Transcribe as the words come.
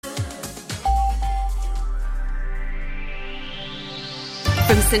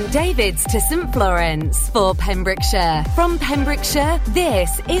From St David's to St Florence for Pembrokeshire. From Pembrokeshire,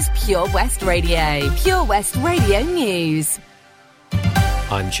 this is Pure West Radio. Pure West Radio News.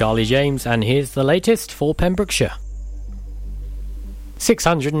 I'm Charlie James, and here's the latest for Pembrokeshire.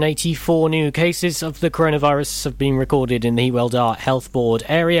 684 new cases of the coronavirus have been recorded in the Hywel Dda Health Board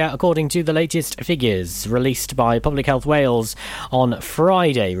area, according to the latest figures released by Public Health Wales on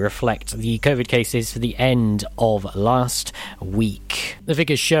Friday, reflect the COVID cases for the end of last week. The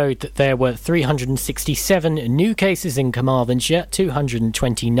figures showed that there were 367 new cases in Carmarthenshire,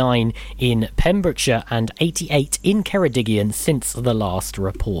 229 in Pembrokeshire and 88 in Ceredigion since the last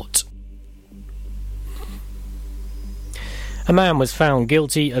report. A man was found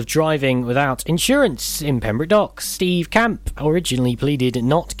guilty of driving without insurance in Pembroke Dock. Steve Camp originally pleaded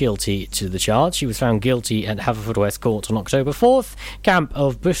not guilty to the charge. He was found guilty at Haverfordwest Court on October 4th. Camp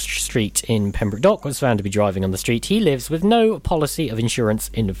of Bush Street in Pembroke Dock was found to be driving on the street. He lives with no policy of insurance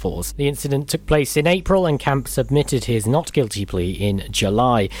in force. The incident took place in April and Camp submitted his not guilty plea in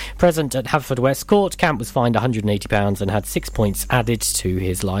July. Present at Haverfordwest Court, Camp was fined £180 and had 6 points added to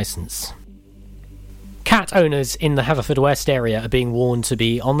his licence. Cat owners in the Haverfordwest area are being warned to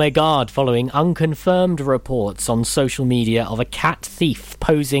be on their guard following unconfirmed reports on social media of a cat thief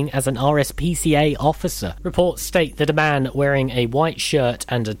posing as an RSPCA officer. Reports state that a man wearing a white shirt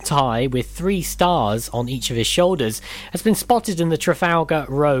and a tie with 3 stars on each of his shoulders has been spotted in the Trafalgar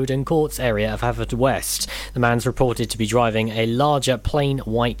Road and Courts area of Haverfordwest. The man's reported to be driving a larger plain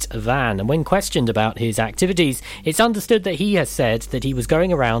white van, and when questioned about his activities, it's understood that he has said that he was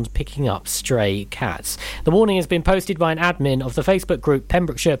going around picking up stray cats. The warning has been posted by an admin of the Facebook group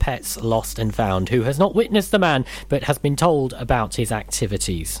Pembrokeshire Pets Lost and Found, who has not witnessed the man but has been told about his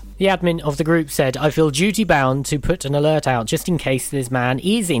activities. The admin of the group said, "I feel duty-bound to put an alert out just in case this man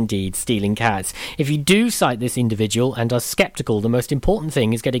is indeed stealing cats. If you do cite this individual and are sceptical, the most important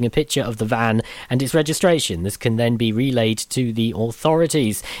thing is getting a picture of the van and its registration. This can then be relayed to the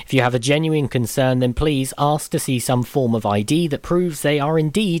authorities. If you have a genuine concern, then please ask to see some form of ID that proves they are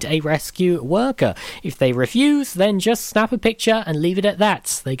indeed a rescue worker. If they refuse, then just snap a picture and leave it at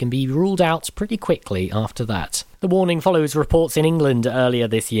that. They can be ruled out pretty quickly after that." The warning follows reports in England earlier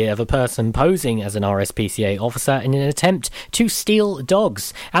this year of a person posing as an RSPCA officer in an attempt to steal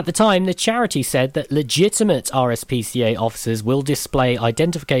dogs. At the time, the charity said that legitimate RSPCA officers will display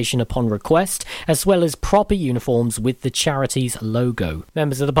identification upon request, as well as proper uniforms with the charity's logo.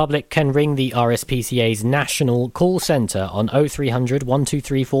 Members of the public can ring the RSPCA's national call centre on 0300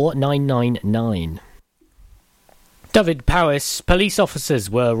 1234 999. Dyfed-Powys police officers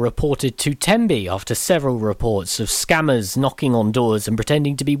were reported to Tenby after several reports of scammers knocking on doors and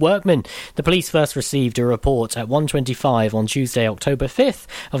pretending to be workmen. The police first received a report at 1:25 on Tuesday, October 5th,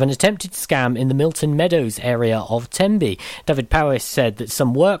 of an attempted scam in the Milton Meadows area of Tenby. Dyfed-Powys said that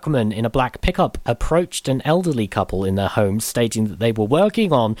some workmen in a black pickup approached an elderly couple in their home, stating that they were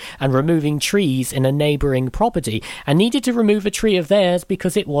working on and removing trees in a neighbouring property and needed to remove a tree of theirs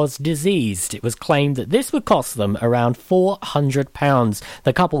because it was diseased. It was claimed that this would cost them around £400.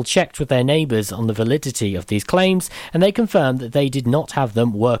 The couple checked with their neighbours on the validity of these claims, and they confirmed that they did not have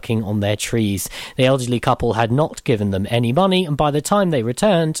them working on their trees. The elderly couple had not given them any money, and by the time they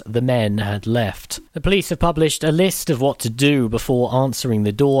returned, the men had left. The police have published a list of what to do before answering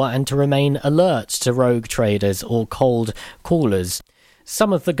the door and to remain alert to rogue traders or cold callers.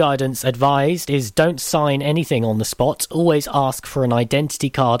 Some of the guidance advised is don't sign anything on the spot, always ask for an identity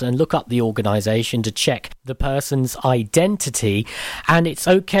card and look up the organisation to check the person's identity, and it's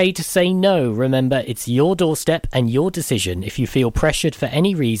okay to say no. Remember, it's your doorstep and your decision. If you feel pressured for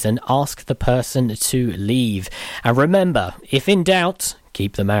any reason, ask the person to leave. And remember, if in doubt,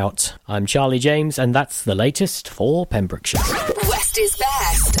 keep them out. I'm Charlie James, and that's the latest for Pembrokeshire. West is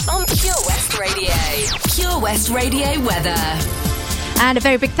best on Pure West Radio. Pure West Radio weather. And a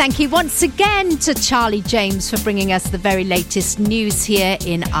very big thank you once again to Charlie James for bringing us the very latest news here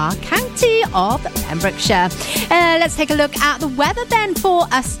in our county of Pembrokeshire. Let's take a look at the weather then for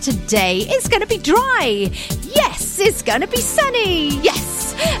us today. It's going to be dry. Yes, it's going to be sunny.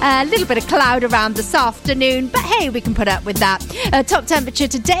 Yes, a little bit of cloud around this afternoon, but hey, we can put up with that. Top temperature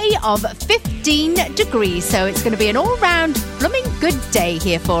today of 15 degrees, so it's going to be an all-round blooming good day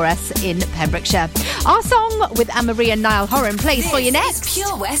here for us in Pembrokeshire. Our song with Anne-Marie and Niall Horan plays for you next.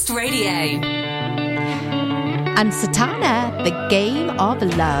 Pure West Radio. And Satana, The Game of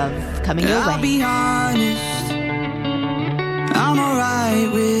Love, coming your way. I'll be honest, I'm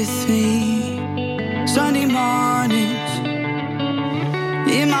alright with me. Sunday mornings,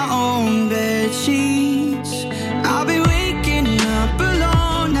 in my own bed sheets, I'll be waking up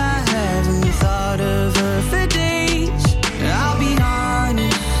alone. I haven't thought of her for days. I'll be honest,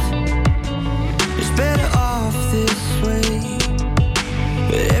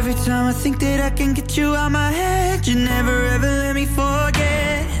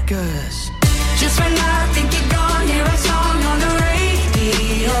 'Cause just when I think you're gone, hear a song on the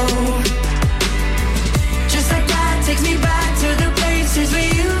radio. Just like that takes me back to the places we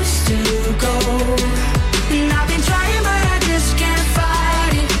used to go. And I've been trying but I just can't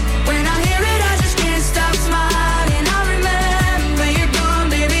fight it. When I hear it I just can't stop smiling. I remember you're gone,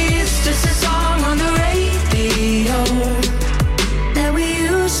 baby, it's just a song on the radio that we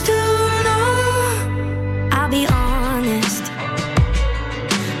used to know. I'll be honest,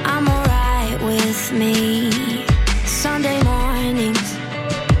 I'm alright with me. Sunday mornings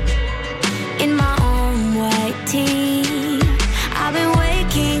in my own white tee. I've been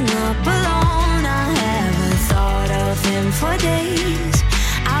waking up alone, I haven't thought of him for days.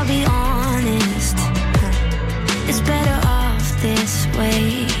 I'll be honest, it's better off this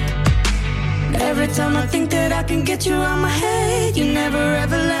way. Every time I think that I can get you out my head, you never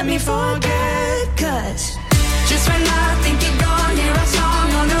ever let me forget. 'Cause just when I think you're gone, hear a song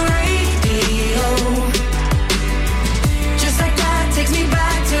on the radio. Just like that takes me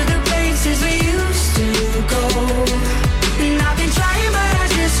back to the places we used to go. And I've been trying but I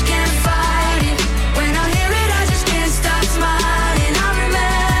just can't fight it. When I hear it I just can't stop smiling. I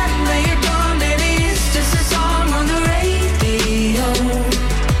remember you're gone, baby, it's just a song on the radio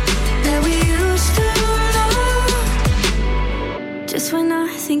that we used to know. Just when I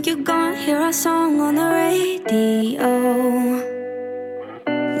think you're gone, hear a song on the radio.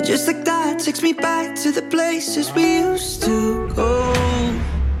 Just like that takes me back to the places we used to go.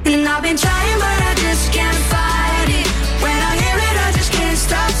 And I've been trying but I just can't fight it. When I hear it I just can't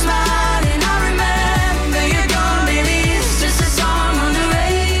stop smiling. I remember you're gone, baby, it's just a song on the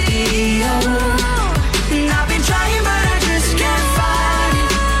radio. And I've been trying but I just can't fight it.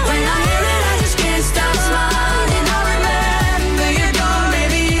 When I hear it I just can't stop smiling. I remember you're gone,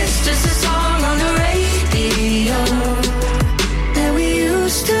 baby, it's just a song on the radio that we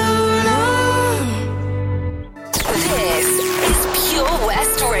used to know. This is Pure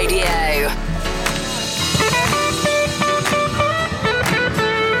West Radio.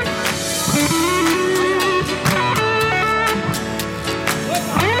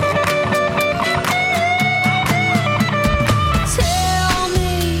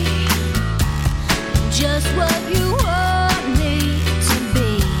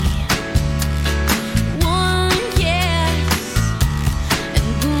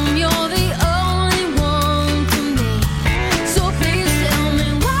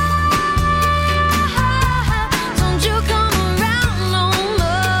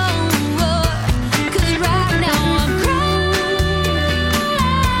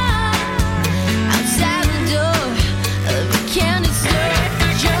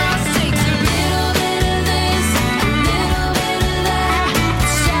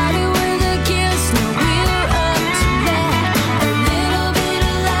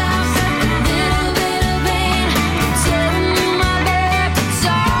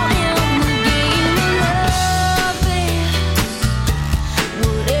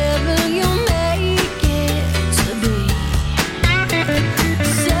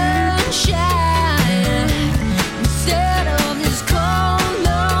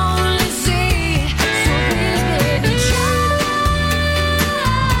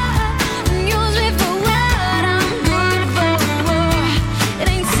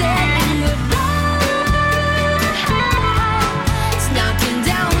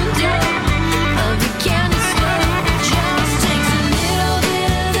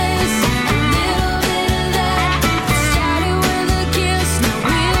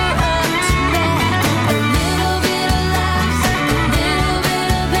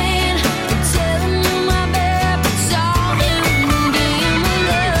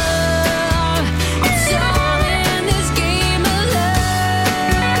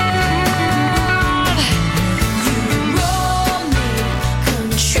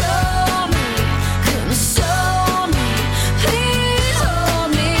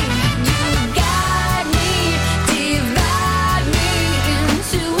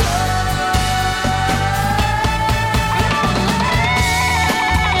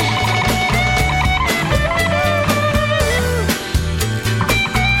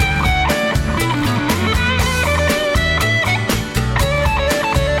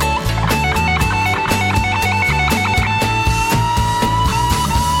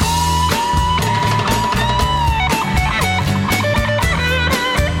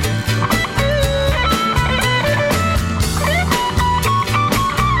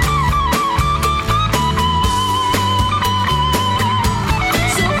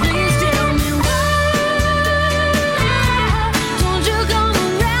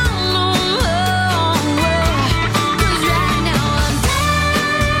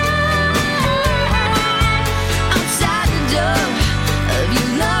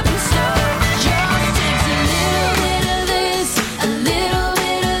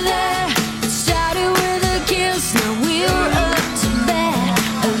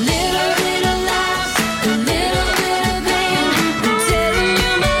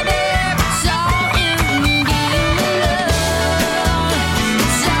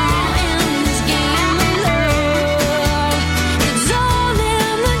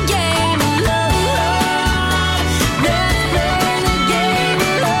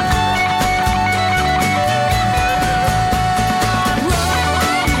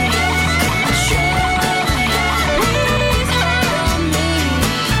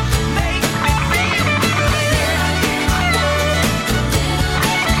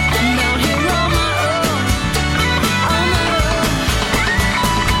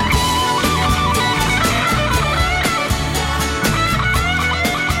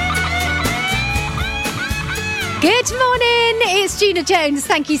 Good morning, it's Gina Jones.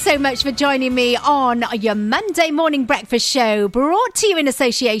 Thank you so much for joining me on your Monday morning breakfast show, brought to you in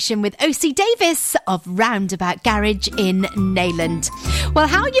association with OC Davis of Roundabout Garage in Neyland. Well,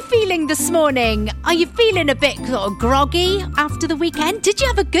 how are you feeling this morning? Are you feeling a bit sort of groggy after the weekend? Did you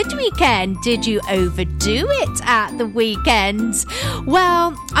have a good weekend? Did you overdo it at the weekend?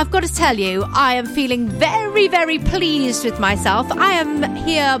 Well, I've got to tell you, I am feeling very, very pleased with myself. I am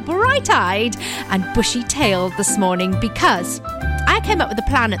here bright-eyed and bushy-tailed this morning because I came up with a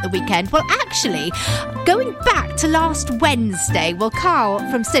plan at the weekend. Well, actually, going back to last Wednesday, well, Carl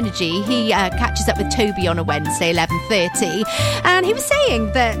from Synergy, he catches up with Toby on a Wednesday, 11:30, and he was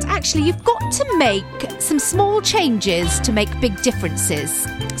saying that actually you've got to make some small changes to make big differences.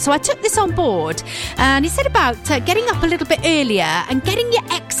 So I took this on board, and he said about getting up a little bit earlier and getting your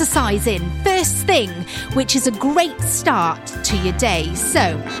exercise in first thing, which is a great start to your day.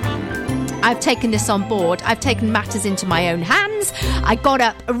 So I've taken this on board. I've taken matters into my own hands. I got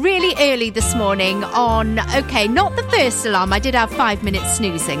up really early this morning on, okay, not the first alarm. I did have 5 minutes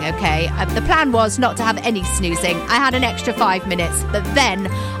snoozing, okay. The plan was not to have any snoozing. I had an extra 5 minutes, but then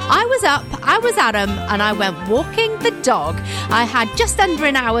I was up, I was at 'em, and I went walking the dog. I had just under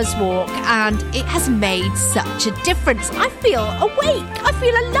an hour's walk, and it has made such a difference. I feel awake. I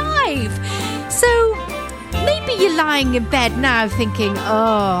feel alive. So maybe you're lying in bed now thinking,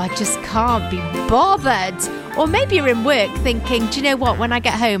 oh, I just can't be bothered. Or maybe you're in work thinking, do you know what, when I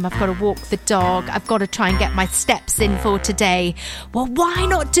get home, I've got to walk the dog. I've got to try and get my steps in for today. Well, why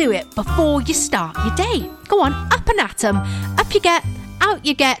not do it before you start your day? Go on, up and at 'em. Up you get, out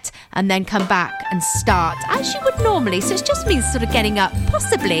you get, and then come back and start as you would normally. So it just means sort of getting up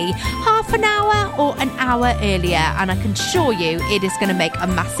possibly half an hour or an hour earlier, and I can assure you it is going to make a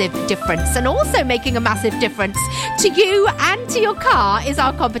massive difference. And also making a massive difference to you and to your car is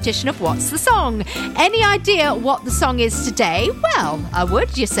our competition of What's the Song? Any idea what the song is today? Well, I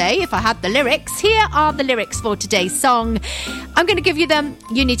would, you say, if I had the lyrics. Here are the lyrics for today's song. I'm going to give you them.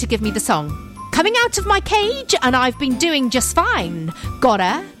 You need to give me the song. Coming out of my cage, and I've been doing just fine.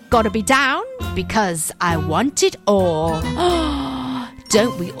 Gotta be down, because I want it all.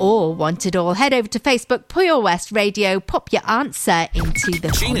 Don't we all want it all? Head over to Facebook, Pure West Radio, pop your answer into the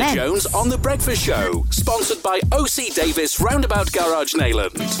Gina comments. Jones on The Breakfast Show, sponsored by OC Davis Roundabout Garage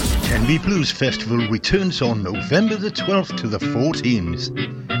Neyland. Tenby Blues Festival returns on November the 12th to the 14th,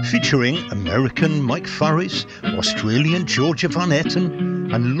 featuring American Mike Farris, Australian Georgia Van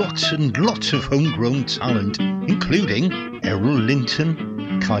Etten, and lots of homegrown talent, including Errol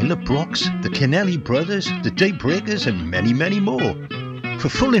Linton, Kyla Brox, the Kennelly Brothers, the Daybreakers, and many, many more. For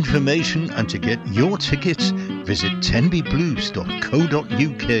full information and to get your tickets, visit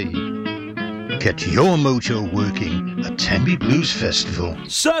tenbyblues.co.uk. Get your mojo working at Tenby Blues Festival.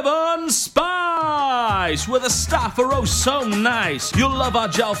 7 Spice, where the staff are oh so nice. You'll love our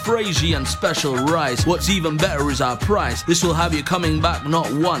jalfrezi and special rice. What's even better is our price. This will have you coming back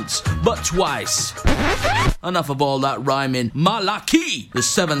not once, but twice. Enough of all that rhyming. Malaki! The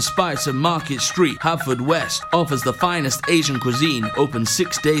 7 Spice of Market Street, Haverfordwest, offers the finest Asian cuisine, open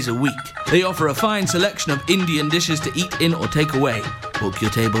 6 days a week. They offer a fine selection of Indian dishes to eat in or take away. Book your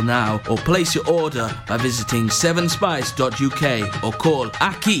table now or place your order by visiting 7spice.uk or call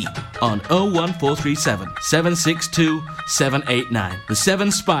Aki on 01437 762 789. The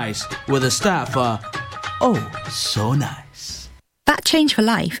 7 Spice, where the staff are oh so nice. That Change for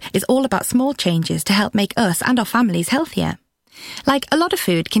Life is all about small changes to help make us and our families healthier. Like, a lot of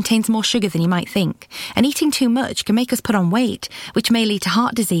food contains more sugar than you might think, and eating too much can make us put on weight, which may lead to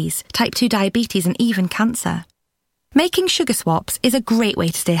heart disease, type 2 diabetes and even cancer. Making sugar swaps is a great way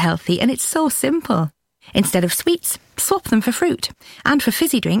to stay healthy, and it's so simple. Instead of sweets, swap them for fruit. And for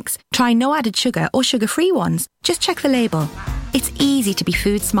fizzy drinks, try no added sugar or sugar-free ones. Just check the label. It's easy to be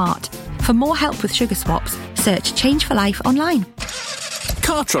food smart. For more help with sugar swaps, search Change for Life online.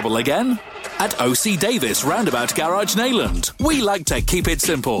 Car trouble again? At OC Davis Roundabout Garage Neyland, we like to keep it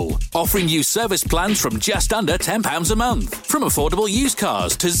simple, offering you service plans from just under £10 a month, from affordable used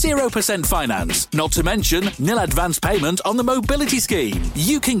cars to 0% finance, not to mention nil advance payment on the mobility scheme.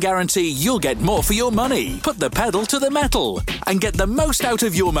 You can guarantee you'll get more for your money. Put the pedal to the metal and get the most out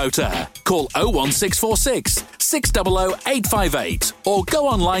of your motor. Call 01646 600 858 or go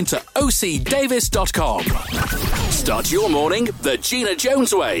online to ocdavis.com. Start your morning the Gina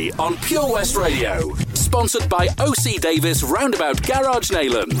Jones way on Pure West Radio. Sponsored by OC Davis Roundabout Garage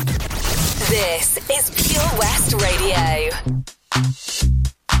Neyland. This is Pure West Radio.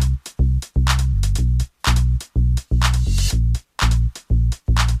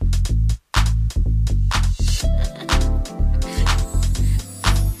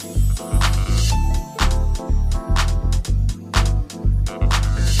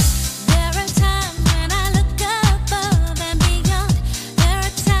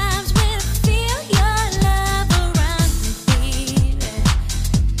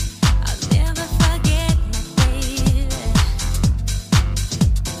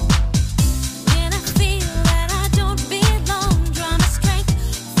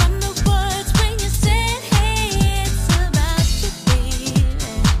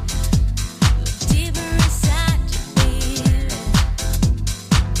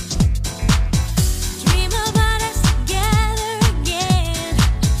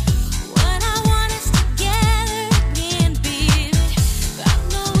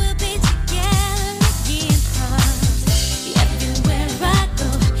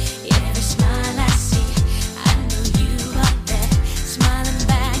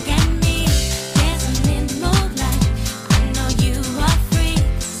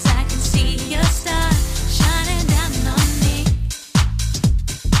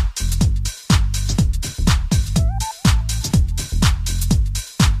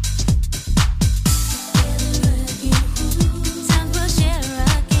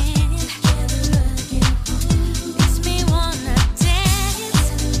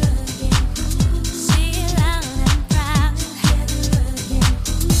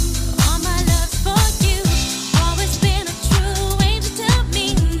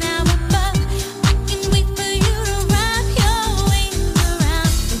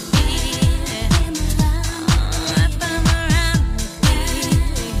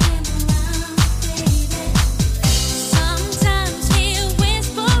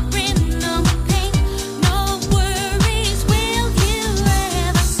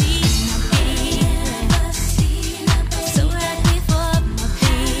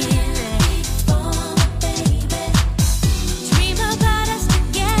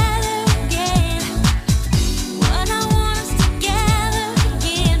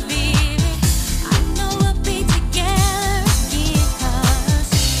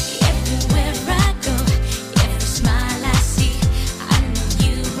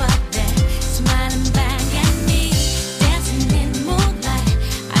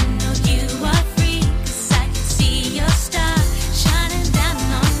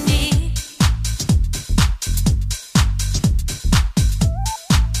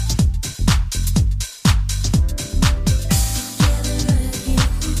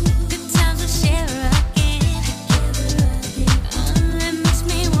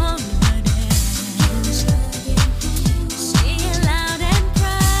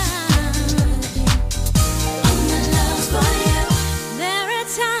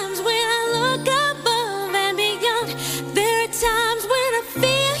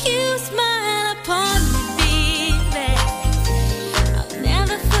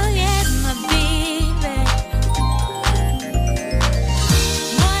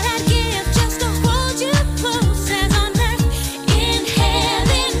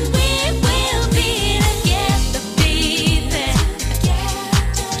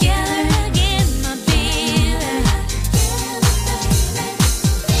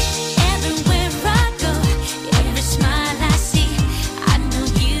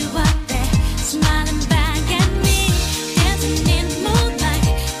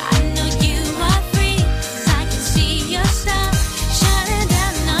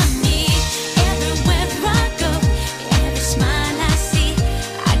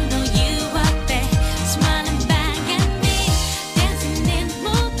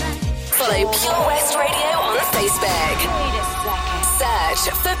 Follow Pure West Radio on Facebook. Search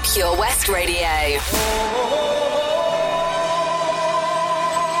for Pure West Radio.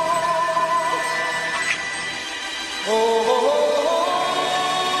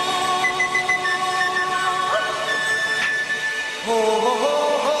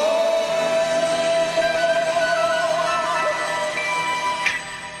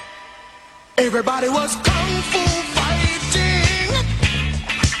 Everybody was kung fu fighting.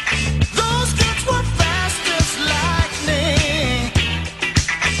 Those kids were fast as lightning.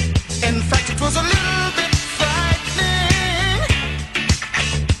 In fact, it was a little bit frightening,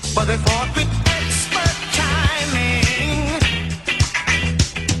 but they fought with expert timing.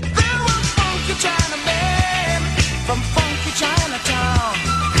 There were funky Chinamen from funky Chinatown.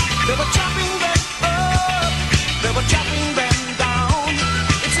 They were chopping them up, they were chopping them down.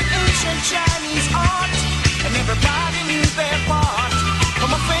 It's an ancient Chinese art, and everybody knew their part.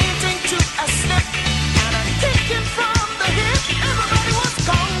 From a fainting to a slip and a kicking from the hip, everybody was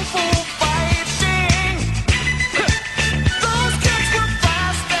kung fu fighting. Those kids were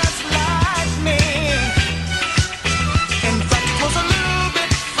fast as lightning. In fact, it was a little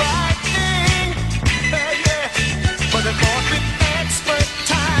bit frightening, yeah, but they fought with expert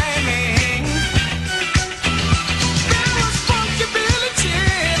timing. There was funky Billy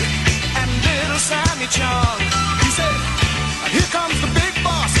Chin and little Sammy Chung. He said, "Here comes the big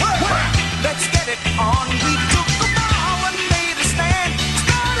boss. Let's get it on." We took the bow and made a stand.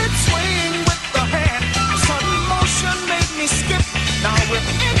 Started swaying with the hand. Sudden motion made me skip. Now we're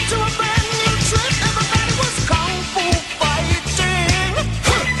into a brand new trip. Everybody was kung fu fighting.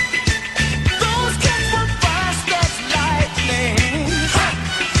 Those kids were fast as lightning.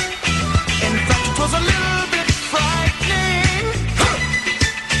 In fact, it was a little bit frightening,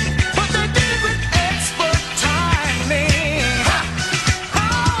 but they did it with expert timing.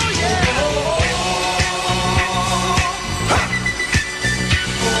 Oh yeah.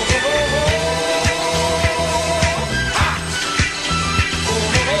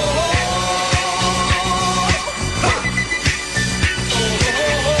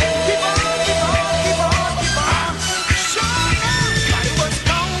 Everybody was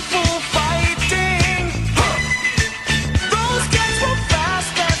kung fu fighting. Those kids were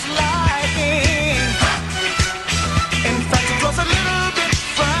fast as lightning. In fact, it was a little bit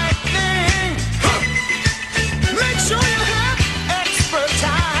frightening. Make sure you have expert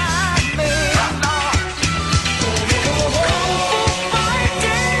timing. Kung fu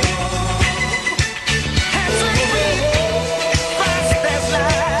fighting. Hands and feet, fast as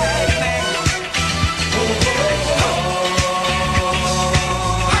lightning.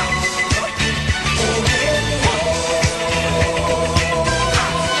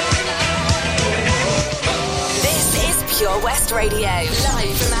 This is Pure West Radio,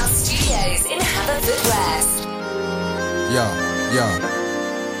 live from our studios in Haverfordwest. Yeah, yeah.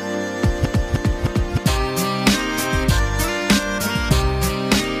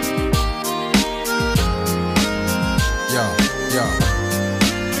 Yeah, yeah.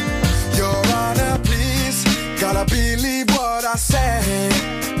 Your Honor, please, gotta believe what I say.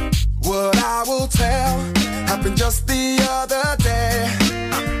 What I will tell happened just the other day.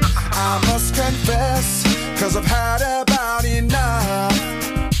 I must confess, 'cause I've had about enough.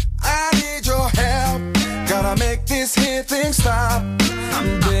 I need your help, gotta make this here thing stop.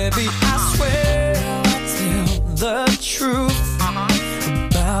 Baby, I swear I'll tell the truth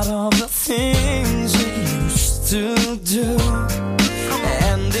about all the things you used to do.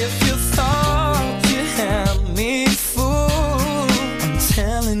 And if you thought you had me fooled, I'm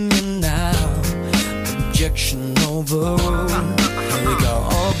telling you now, objection overruled. Here we go,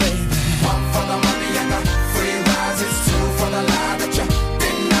 oh baby. One for the money and the free rise. It's two for the lie that you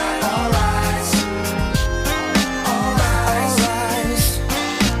deny. All right, all right.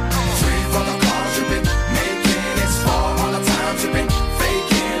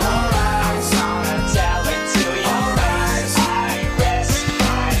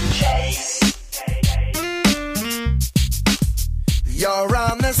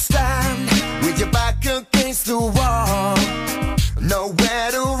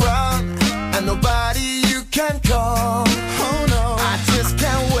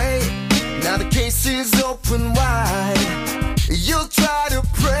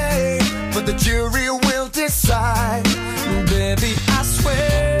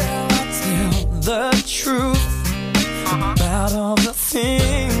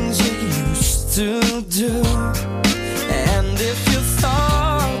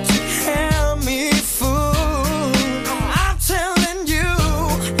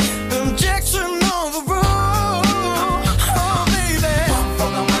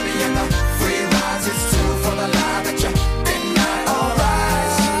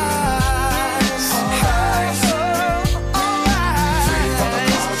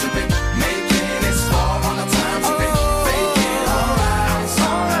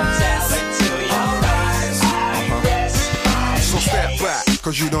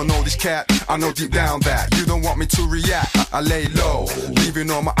 cause you don't know this cat. I know deep down that you don't want me to react. I lay low, leaving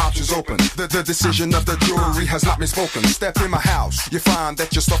all my options open. The decision of the jury has not been spoken. Step in my house, you find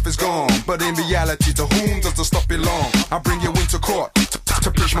that your stuff is gone. But in reality, to whom does the stuff belong? I bring you into court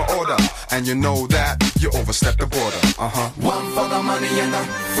to preach my order. And you know that you overstepped the border. One for the money and the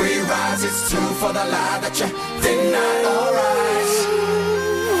free rides. It's two for the lie that you denied. All rise,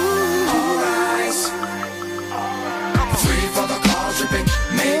 all rise. Three for the calls you've been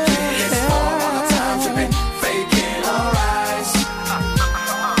making. It's four all the times you've been faking. All rise,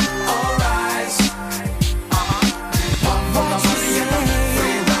 all rise. One for the money and the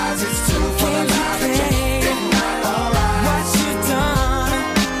free rides. It's two for the lie that you denied. All rise, what you done?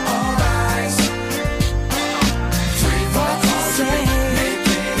 All rise. Three for the calls you've been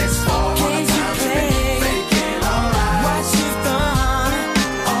making. It's four all the times you've been faking. All rise, what you done?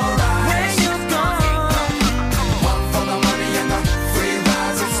 All rise. When you're gone. One for the money and the free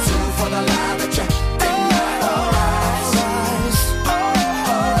rides. It's two for the lie that you denied. All rise,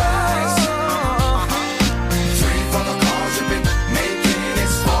 all rise. Three for the calls you've been making.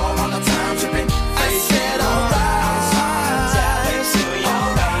 It's four all the times you've been faking. All rise,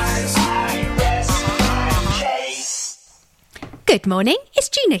 all rise. Good morning, it's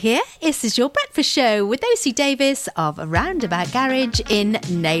Gina here. This is your breakfast show with OC Davis of Roundabout Garage in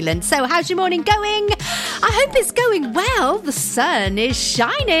Nayland. So how's your morning going? I hope it's going well. The sun is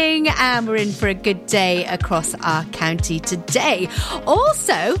shining and we're in for a good day across our county today.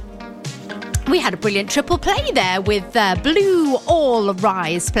 Also, we had a brilliant triple play there with Blue All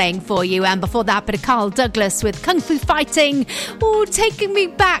Rise playing for you. And before that, bit of Carl Douglas with Kung Fu Fighting. Oh, taking me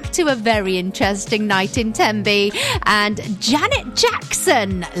back to a very interesting night in Tembe. And Janet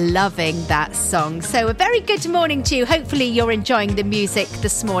Jackson, loving that song. So a very good morning to you. Hopefully you're enjoying the music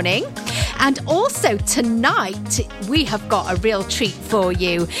this morning. And also tonight, we have got a real treat for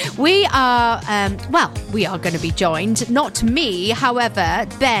you. We are, we are going to be joined, not me, however,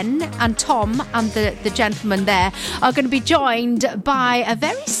 Ben and Tom and the gentleman there are going to be joined by a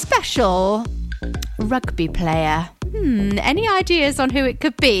very special rugby player. Any ideas on who it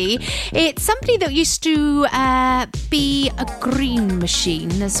could be? It's somebody that used to be a green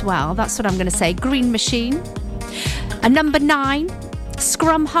machine as well. That's what I'm going to say. Green machine. A number 9.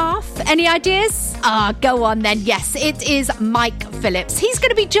 Scrum half. Any ideas? Go on then. Yes, it is Mike Phillips. He's going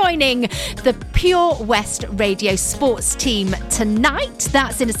to be joining the Pure West Radio sports team tonight.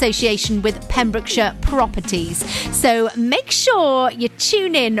 That's in association with Pembrokeshire Properties. So make sure you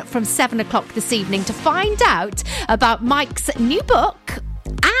tune in from 7 o'clock this evening to find out about Mike's new book,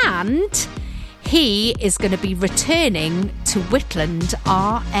 and he is going to be returning to Whitland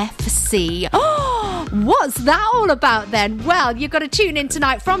RFC. Oh, what's that all about then? Well, you've got to tune in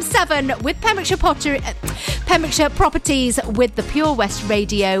tonight from 7 with Pembrokeshire Properties with the Pure West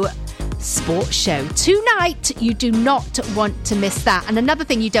Radio sports show tonight. You do not want to miss that. And another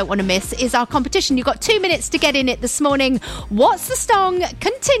thing you don't want to miss is our competition. You've got 2 minutes to get in it this morning. What's the Song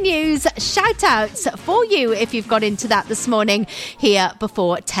continues. Shout outs for you if you've got into that this morning here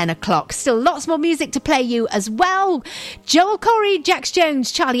before 10 o'clock. Still lots more music to play you as well. Joel Corey, Jax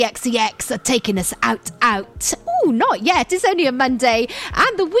Jones, Charlie XCX are taking us out. Oh, not yet. It's only a Monday.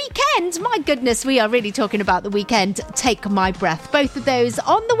 And the weekend. My goodness, we are really talking about the weekend. Take my breath. Both of those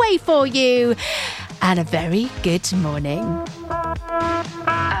on the way for you. And a very good morning. Out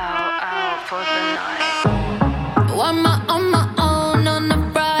for the night. On my own on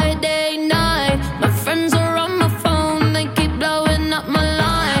a Friday night. My friends are on my phone, they keep blowing up my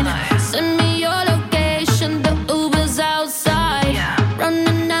line. Send me your location, the Uber's outside.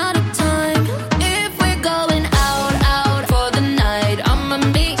 Running out of time. If we're going out for the night, I'ma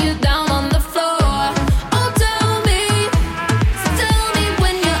meet you down on the floor. Oh, tell me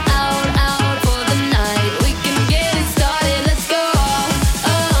when you're out for the night. We can get it started, let's go.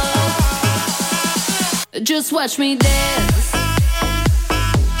 Just watch me dance.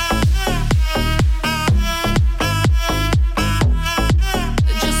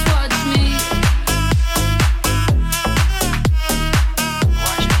 Just watch me.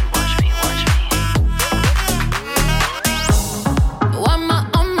 Watch me. On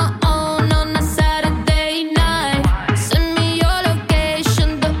my own on a Saturday night. Send me your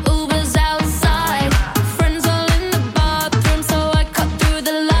location, the Uber's outside. Friends all in the bathroom, so I cut through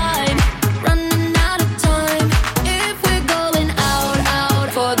the line. Running out of time. If we're going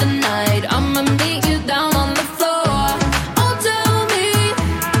out for the night, I'ma meet you down on the floor. Oh, tell me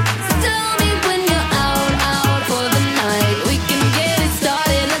when you're out for the night. We can get it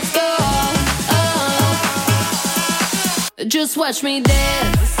started, let's go. Just watch me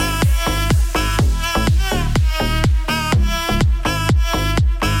dance.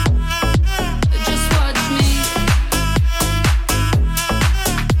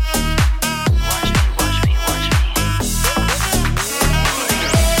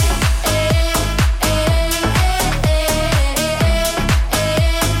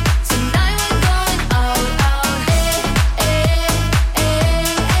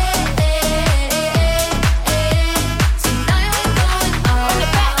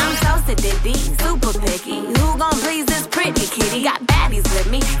 city. Got baddies with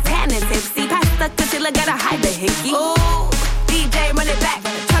me, tan and tipsy. Pass the concealer, gotta hide the hickey. Ooh, DJ run it back,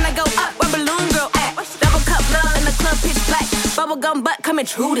 tryna go up where Balloon Girl at. Double cup love in the club, pitch black. Bubblegum butt coming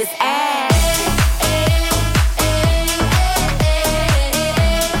true this ass.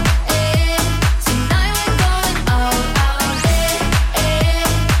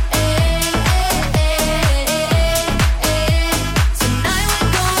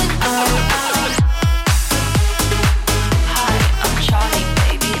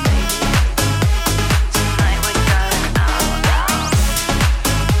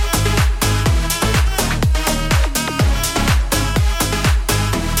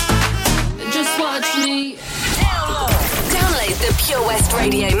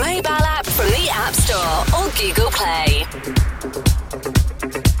 Radio mobile app from the App Store or Google Play.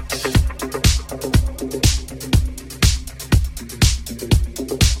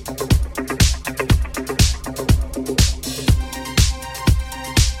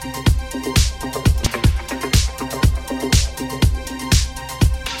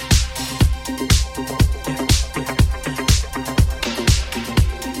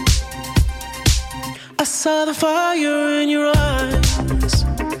 I saw the fire in your eyes.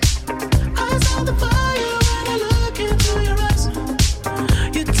 I saw the fire when I look into your eyes.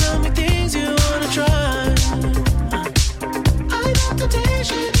 You tell me things you wanna try. I know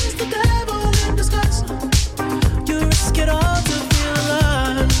temptation is the devil in disguise. You risk it all to feel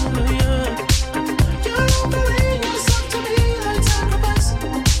alive. Yeah. You're offering yourself to me like sacrifice.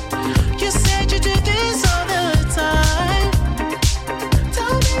 You said you do this all the time.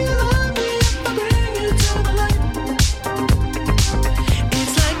 Tell me you love me if I bring you to the light.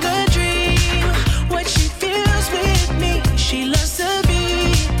 It's like a dream, what she feels with me. She loves to be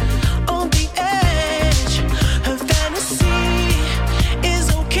on the edge. Her fantasy is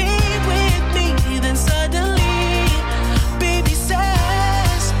okay with me. Then suddenly, baby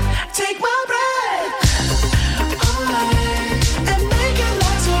says, take my breath away and make it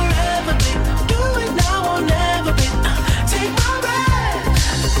last forever, babe. Do it now or never, babe. Take my breath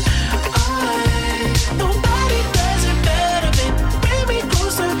away. Nobody does it better, babe. Bring me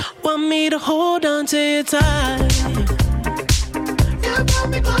closer. Want me to hold on to you tight. You brought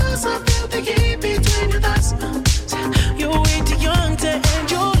me closer, feel the heat between your thighs. You're way too young to end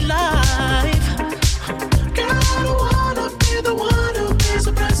your life. Girl, I don't wanna be the one who pays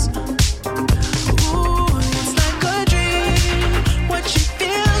the price. Ooh, it's like a dream, what she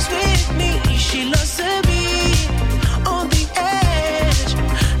feels with me. She loves to be on the edge.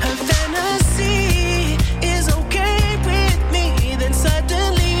 Her fantasy is okay with me. Then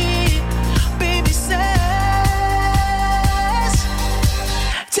suddenly, baby says,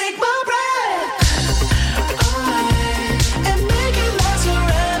 take my breath away and make it last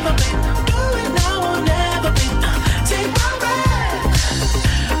forever, babe. Do it now or never, babe. Take my breath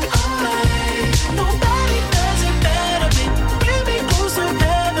away. Nobody does it better, babe. Bring me closer,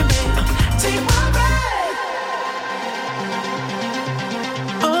 ever, babe. Take my breath.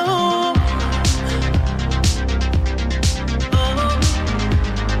 Oh,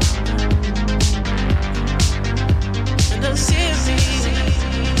 and I'm serious.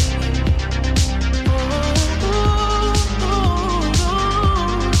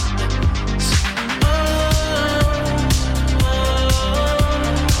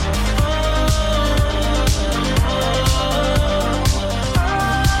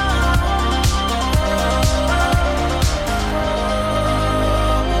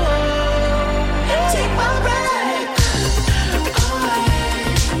 Take my breath away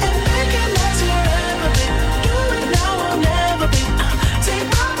and make it last forever, babe. Do it now or never, babe. Take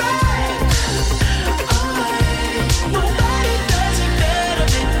my breath away. Nobody does it better,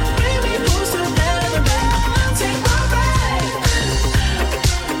 babe. Bring me closer, ever, babe. Take my breath.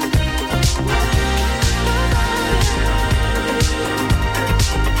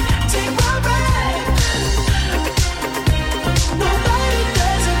 Take my breath. Nobody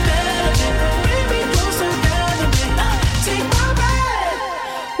does it better, babe. Bring me closer, ever, babe. Take my breath.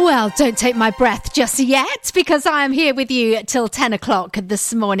 Well, don't take my breath just yet, because I am here with you till 10 o'clock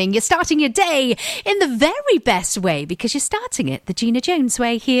this morning. You're starting your day in the very best way, because you're starting it the Gina Jones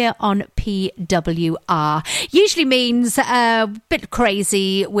way here on PWR. Usually means a bit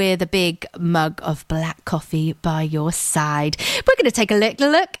crazy with a big mug of black coffee by your side. We're going to take a little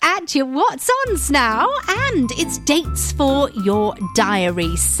look at your what's ons now, and it's dates for your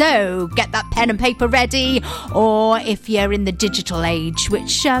diary. So get that pen and paper ready, or if you're in the digital age,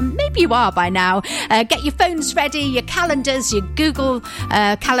 which maybe you are by now, get your phones ready, your calendars, your Google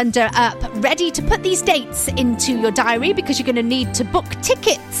calendar up, ready to put these dates into your diary, because you're going to need to book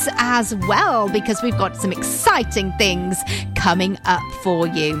tickets as well, because we've got some exciting things coming up for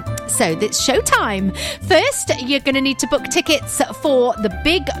you. So it's showtime. First, you're going to need to book tickets for the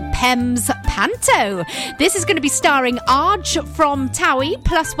Big Pems Panto. This is going to be starring Arj from Towie,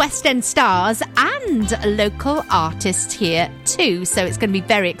 plus West End stars and local artists here too. So it's going to be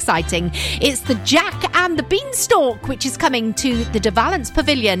very exciting. It's the Jack and the Beanstalk, which is coming to the De Valence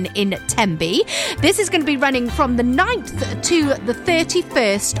Pavilion in Tembe. This is going to be running from the 9th to the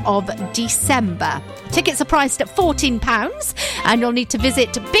 31st of December. Tickets are priced at £14 and you'll need to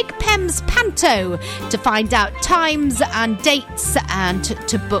visit Big Pems Panto to find out times and dates and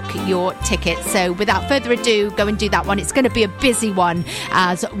to book your tickets. So without further ado, go and do that one. It's going to be a busy one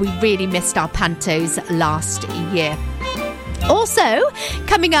as we really missed our pantos last year. Also,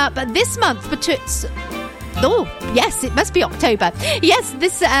 coming up this month, but it's... Oh, yes, it must be October. Yes,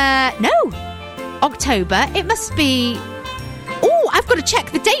 October. It must be... Oh, I've got to check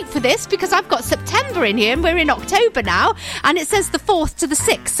the date for this because I've got September in here and we're in October now and it says the 4th to the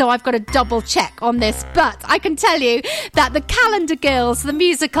 6th, so I've got to double check on this. But I can tell you that the Calendar Girls, the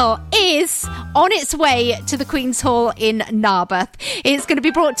musical, is on its way to the Queen's Hall in Narberth. It's going to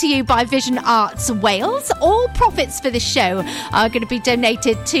be brought to you by Vision Arts Wales. All profits for this show are going to be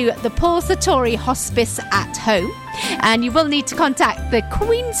donated to the Paul Sartori Hospice at Home. And you will need to contact the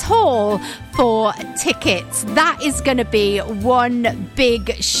Queen's Hall for tickets. That is going to be one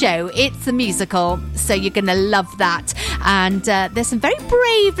big show. It's a musical, so you're going to love that. And there's some very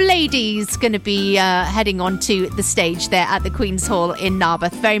brave ladies going to be heading onto the stage there at the Queen's Hall in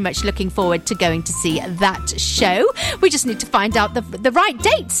Narberth. Very much looking forward to going to see that show. We just need to find out the right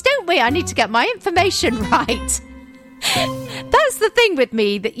dates, don't we? I need to get my information right. That's the thing with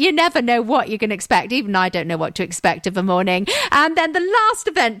me, that you never know what you're going to expect. Even I don't know what to expect of a morning. And then the last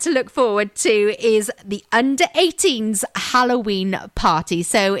event to look forward to is the Under 18s Halloween party.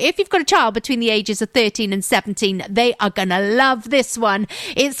 So if you've got a child between the ages of 13 and 17, they are going to love this one.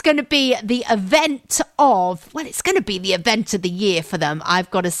 It's going to be the event of, well, it's going to be the event of the year for them, I've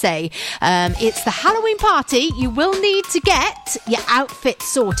got to say. It's the Halloween party. You will need to get your outfit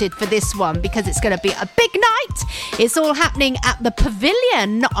sorted for this one because it's going to be a big night. It's all happening at the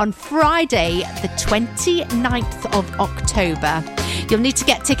Pavilion on Friday, the 29th of October. You'll need to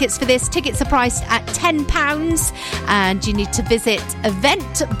get tickets for this. Tickets are priced at £10 and you need to visit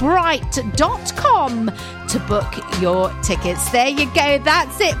eventbrite.com to book your tickets. There you go.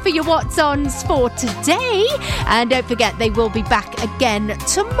 That's it for your What's Ons for today. And don't forget, they will be back again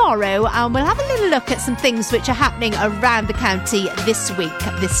tomorrow and we'll have a little look at some things which are happening around the county this week,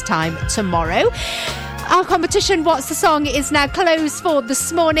 this time tomorrow. Our competition, What's the Song, is now closed for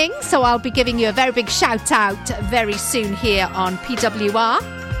this morning, so I'll be giving you a very big shout out very soon here on PWR.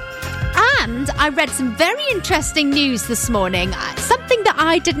 And I read some very interesting news this morning, something that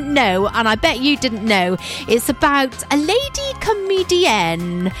I didn't know, and I bet you didn't know. It's about a lady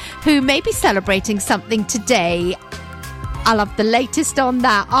comedian who may be celebrating something today. I'll have the latest on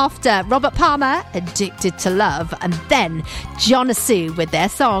that after Robert Palmer, Addicted to Love, and then John Sue with their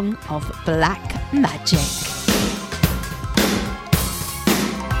song of Black Magic.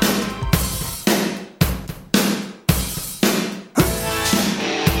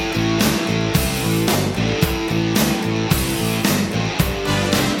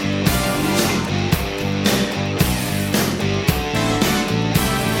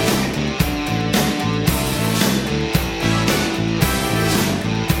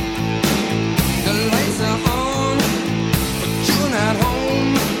 Home, but you're not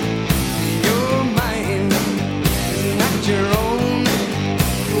home. You're mine.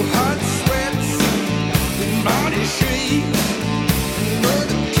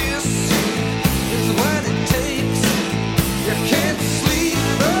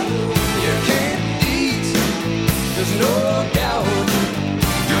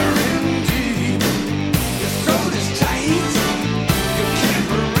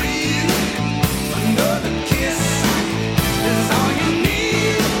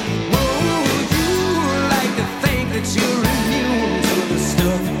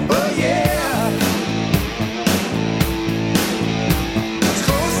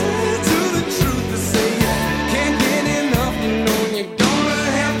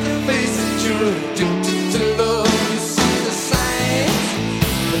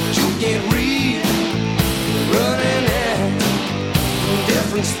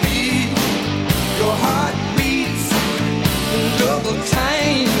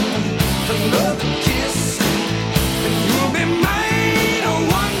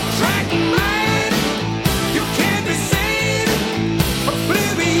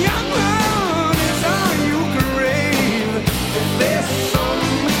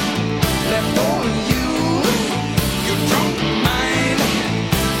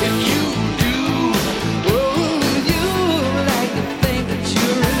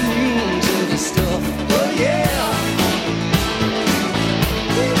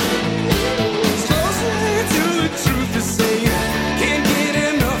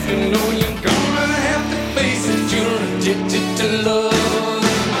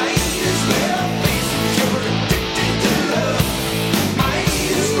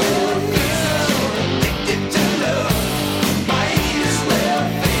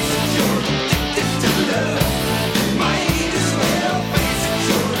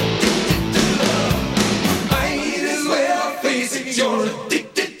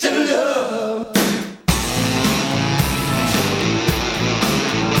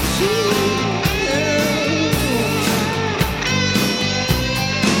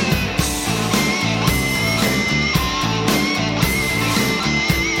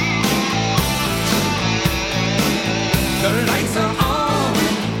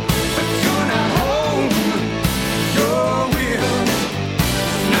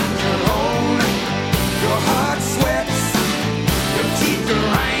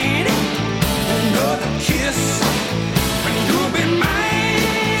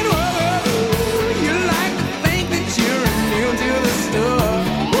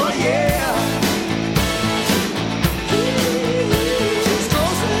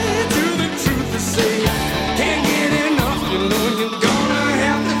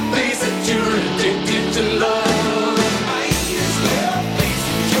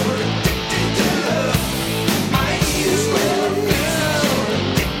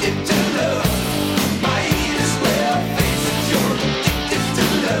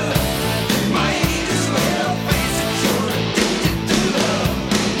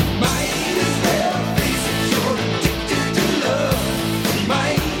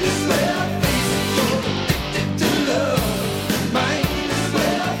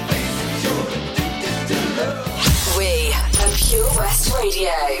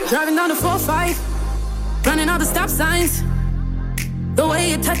 5, running all the stop signs. The way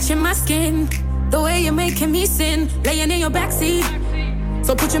you're touching my skin, the way you're making me sin, laying in your backseat.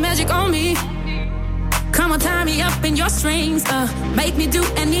 So put your magic on me. Come on, tie me up in your strings. Make me do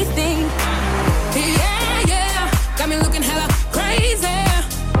anything. Yeah, yeah. Got me looking hella crazy.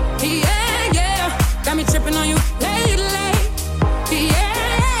 Yeah, yeah. Got me tripping on you lately.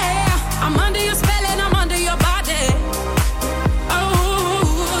 Yeah. I'm under your spell and I'm under your body.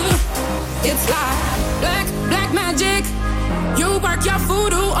 Oh, it's like black magic. You work your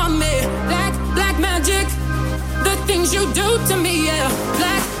voodoo on me. Black magic. The things you do to me, yeah.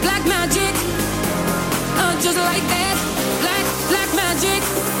 Black magic. Just like that. Black magic.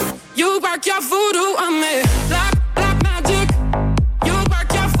 You work your voodoo on me. Black magic. You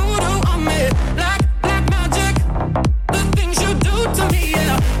work your voodoo on me. Black magic. The things you do to me,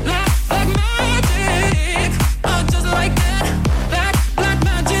 yeah. Black magic. Just like that. Black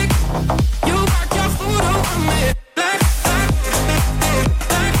magic. You work your voodoo on me.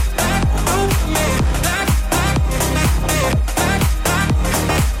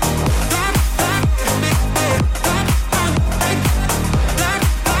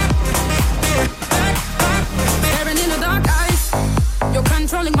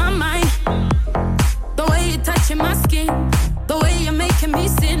 Controlling my mind, the way you're touching my skin, the way you're making me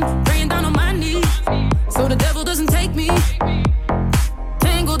sin, praying down on my knees, so the devil doesn't take me.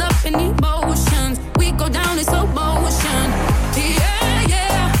 Tangled up in emotions, we go down in slow motion. Yeah,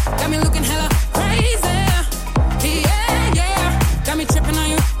 yeah, got me looking hella crazy. Yeah, yeah, got me tripping on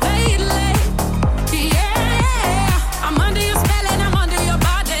you lately. Yeah, I'm under your spell and I'm under your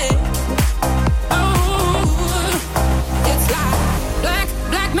body. Oh, it's like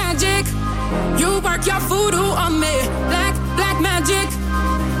black magic. You work your voodoo on me. Black magic.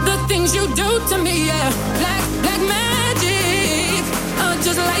 The things you do to me, yeah. Black magic.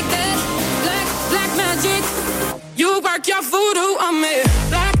 Just like that. Black magic. You work your voodoo on me.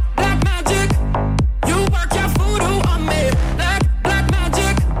 Black magic. You work your voodoo on me. Black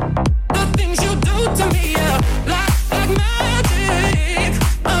magic. The things you do to me, yeah. Black magic.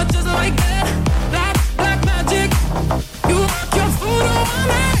 Just like that. Black magic. You work your voodoo on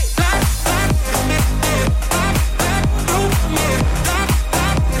me.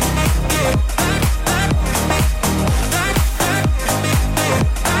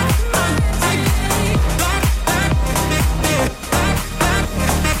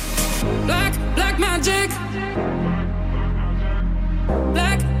 Black magic.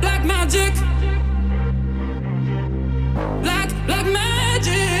 Black magic. Black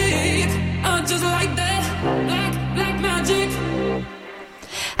magic. Just like that. Black magic.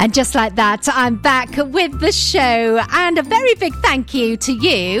 And just like that, I'm back with the show. And a very big thank you to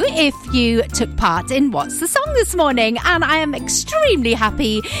you if you took part in What's the Song this morning. And I am extremely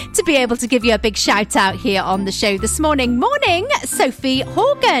happy to be able to give you a big shout out here on the show this morning. Morning, Sophie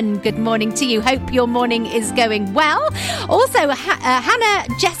Horgan. Good morning to you. Hope your morning is going well. Also, Hannah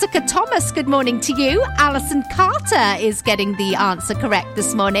Jessica Thomas, good morning to you. Alison Carter is getting the answer correct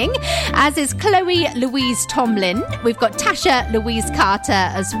this morning, as is Chloe Louise Tomlin. We've got Tasha Louise Carter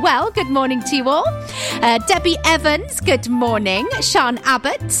as well. Good morning to you all. Debbie Evans, good morning. Sean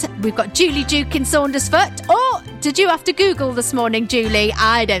Abbott. We've got Julie Duke in Saundersfoot. Oh, did you have to Google this morning, Julie?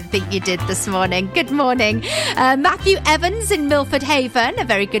 I don't think you did this morning. Good morning. Matthew Evans in Milford Haven. A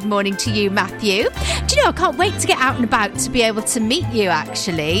very good morning to you, Matthew. Do you know, I can't wait to get out and about to be able to meet you,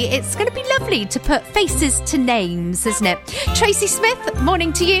 actually. It's going to be lovely to put faces to names, isn't it? Tracy Smith,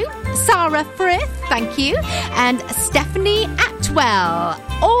 morning to you. Sarah Frith, thank you. And Stephanie Atwell,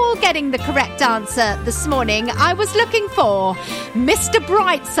 all getting the correct answer this morning. I was looking for Mr.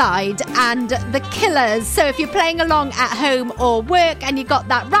 Brightside and The Killers. So if you're playing along at home or work and you got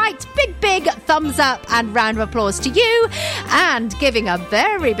that right, big thumbs up and round of applause to you. And giving a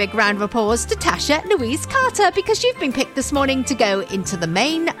very big round of applause to Tasha Louise Carter, because you've been picked this morning to go into the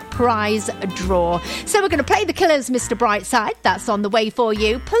main prize draw. So we're going to play The Killers, Mr. Brightside. That's on the way for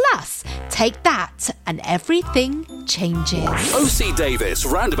you. Plus, Take That and Everything Changes. OC Davis,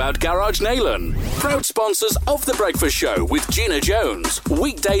 Roundabout Garage Neyland. Proud sponsors of The Breakfast Show with Gina Jones.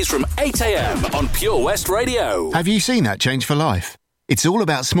 Weekdays from 8 a.m. on Pure West Radio. Have you seen that Change for Life? It's all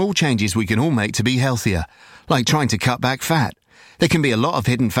about small changes we can all make to be healthier, like trying to cut back fat. There can be a lot of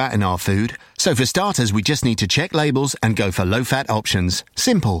hidden fat in our food, so for starters we just need to check labels and go for low-fat options.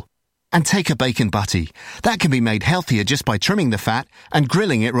 Simple. And take a bacon butty. That can be made healthier just by trimming the fat and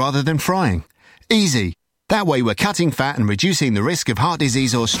grilling it rather than frying. Easy. That way we're cutting fat and reducing the risk of heart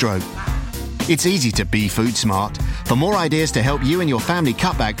disease or stroke. It's easy to be food smart. For more ideas to help you and your family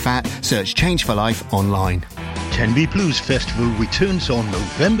cut back fat, search Change for Life online. Tenby Blues Festival returns on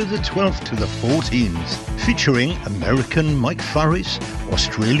November the 12th to the 14th, featuring American Mike Farris,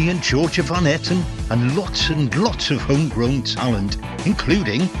 Australian Georgia Van Etten, and lots of homegrown talent,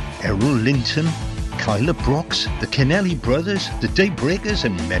 including Errol Linton, Kyla Brox, the Kennelly Brothers, the Daybreakers,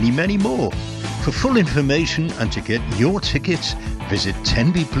 and many more. For full information and to get your tickets, visit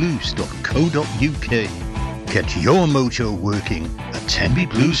tenbyblues.co.uk. Get your mojo working at Tenby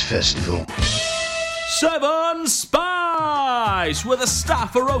Blues Festival. 7 Spice, where the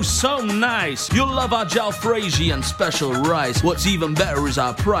staff are oh so nice. You'll love our jalfrezi and special rice. What's even better is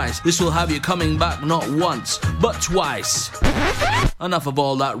our price. This will have you coming back not once, but twice. Enough of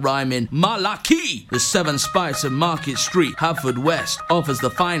all that rhyming. Malaki! The 7 Spice of Market Street, Haverfordwest, offers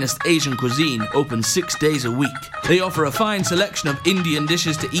the finest Asian cuisine, open 6 days a week. They offer a fine selection of Indian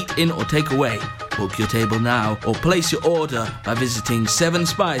dishes to eat in or take away. Book your table now or place your order by visiting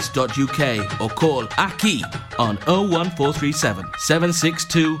 7spice.uk or call Aki on 01437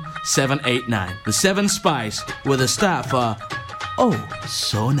 762 789. The 7 Spice, where the staff are oh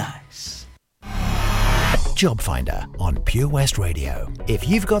so nice. Job Finder on Pure West Radio. If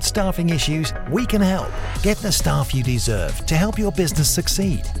you've got staffing issues, we can help. Get the staff you deserve to help your business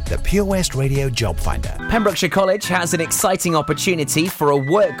succeed. The Pure West Radio Job Finder. Pembrokeshire College has an exciting opportunity for a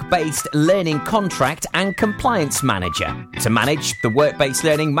work-based learning contract and compliance manager to manage the work-based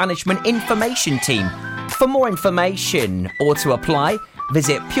learning management information team. For more information or to apply,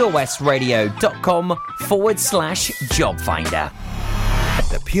 visit purewestradio.com/job finder.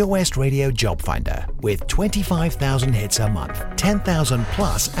 The Pure West Radio Job Finder, with 25,000 hits a month, 10,000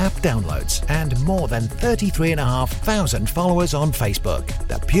 plus app downloads, and more than 33,500 followers on Facebook.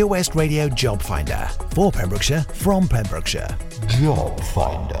 The Pure West Radio Job Finder, for Pembrokeshire, from Pembrokeshire. Job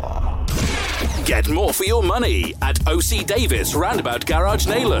Finder. Get more for your money at OC Davis Roundabout Garage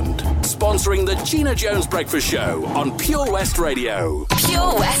Neyland, sponsoring the Gina Jones Breakfast Show on Pure West Radio.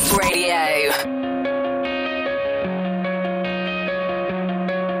 Pure West Radio.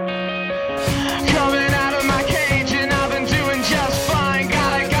 Coming out of my cage and I've been doing just fine.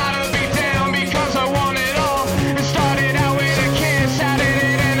 Gotta be down because I want it all. It started out with a kiss, how did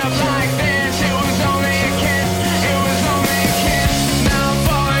it end up like this? It was only a kiss, it was only a kiss. Now I'm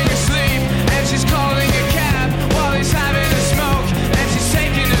falling asleep and she's calling a cab while he's having a smoke and she's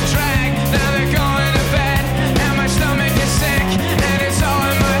taking a drag. Now they're going to bed and my stomach is sick and it's all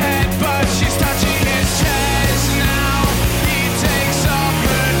in my head, but she's touching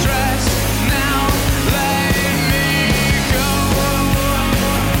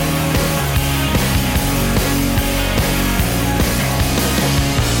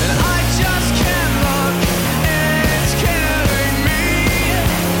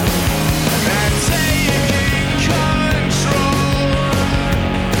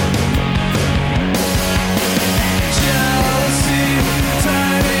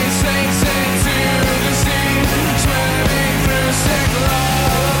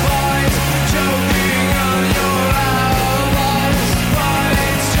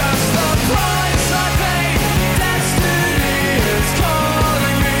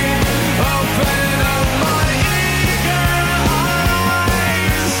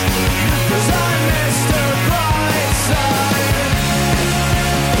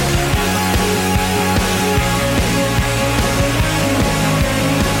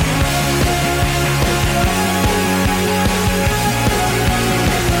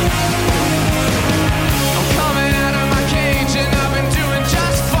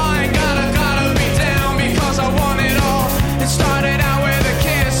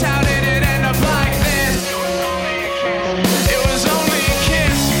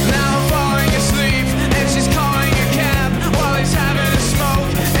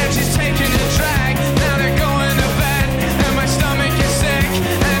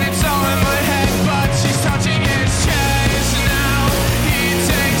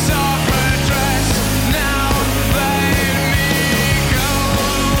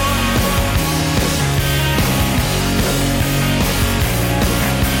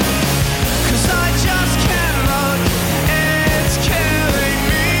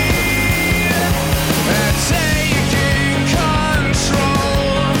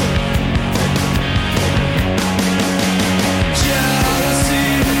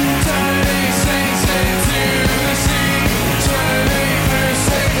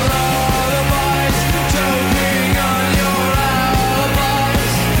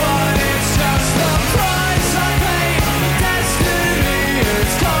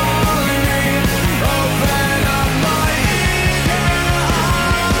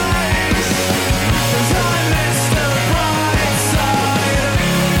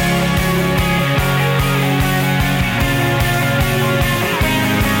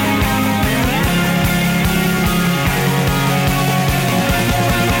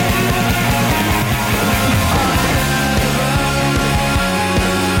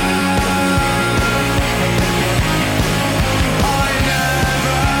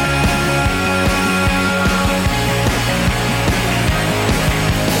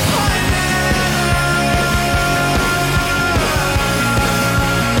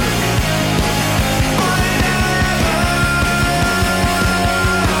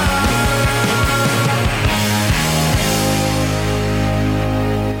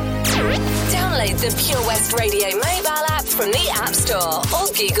the Pure West Radio mobile app from the App Store or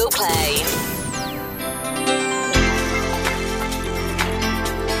Google Play.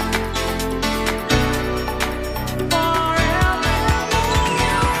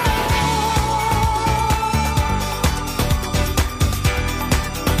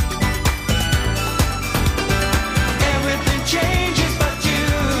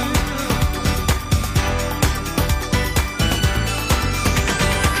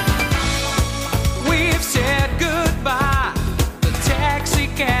 We've said goodbye. The taxi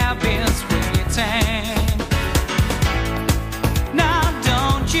cabins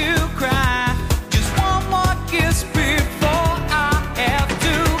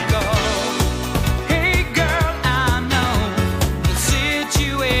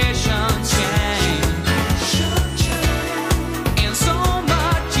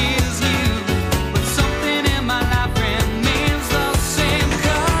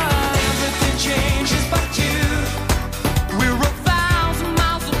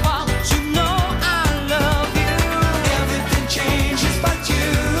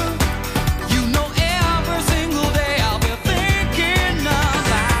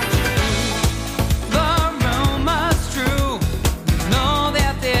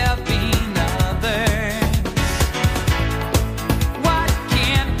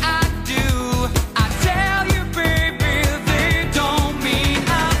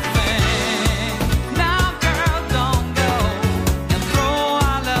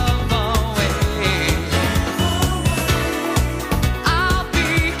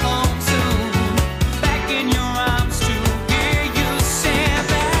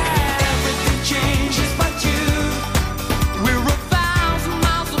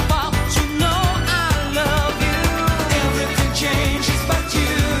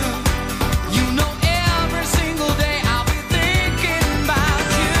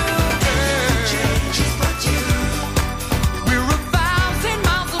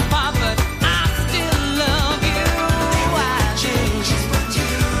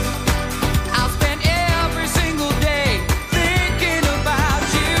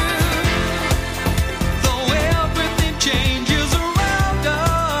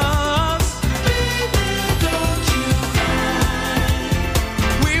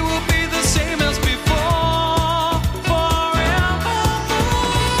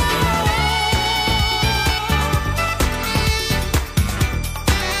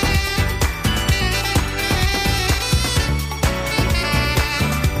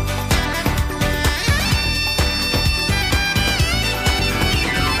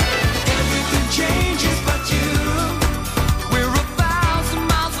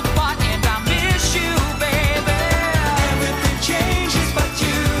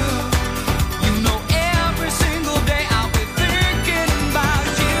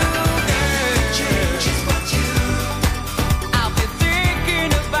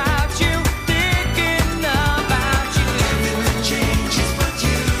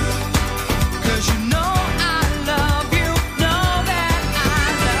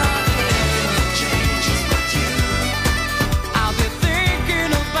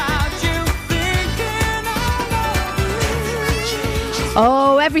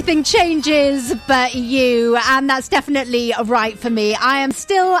Oh, everything changes but you, and that's definitely right for me. I am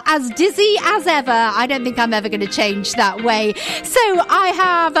still as dizzy as ever. I don't think I'm ever going to change that way. So I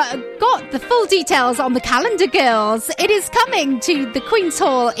have got the full details on the calendar, girls. It is coming to the Queen's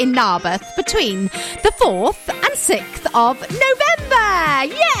Hall in Narberth between the 4th and 6th of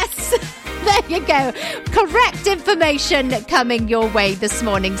November. Yes! There you go. Correct information coming your way this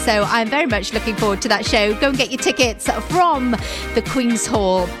morning. So I'm very much looking forward to that show. Go and get your tickets from the Queen's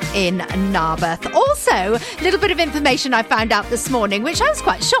Hall in Narberth. Also, a little bit of information I found out this morning, which I was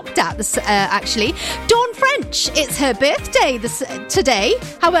quite shocked at, actually. Dawn French, it's her birthday today.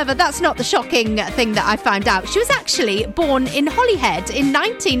 However, that's not the shocking thing that I found out. She was actually born in Holyhead in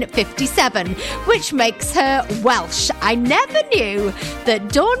 1957, which makes her Welsh. I never knew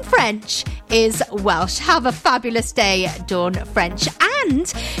that Dawn French is Welsh. Have a fabulous day, Dawn French.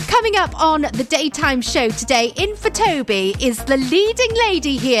 And coming up on the daytime show today in for Toby is the leading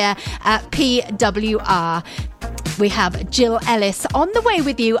lady here at PWR. We have Jill Ellis on the way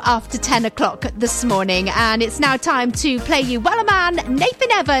with you after 10 o'clock this morning, and it's now time to play you Wellerman,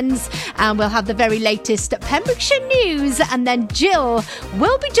 Nathan Evans, and we'll have the very latest Pembrokeshire news, and then Jill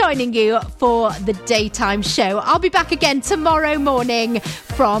will be joining you for the daytime show. I'll be back again tomorrow morning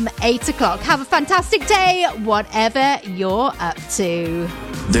from 8 o'clock. Have a fantastic day, whatever you're up to.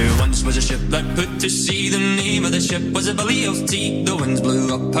 There once was a ship that put to sea. The name of the ship was a Billy of Tea. The winds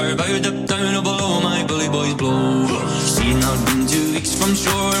blew up her bow, up down below my bully boys blow. Seeing I'd been 2 weeks from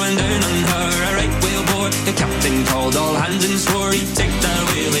shore, went down on her a right called all hands and swore he'd take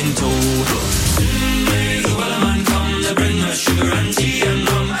that whale in tow.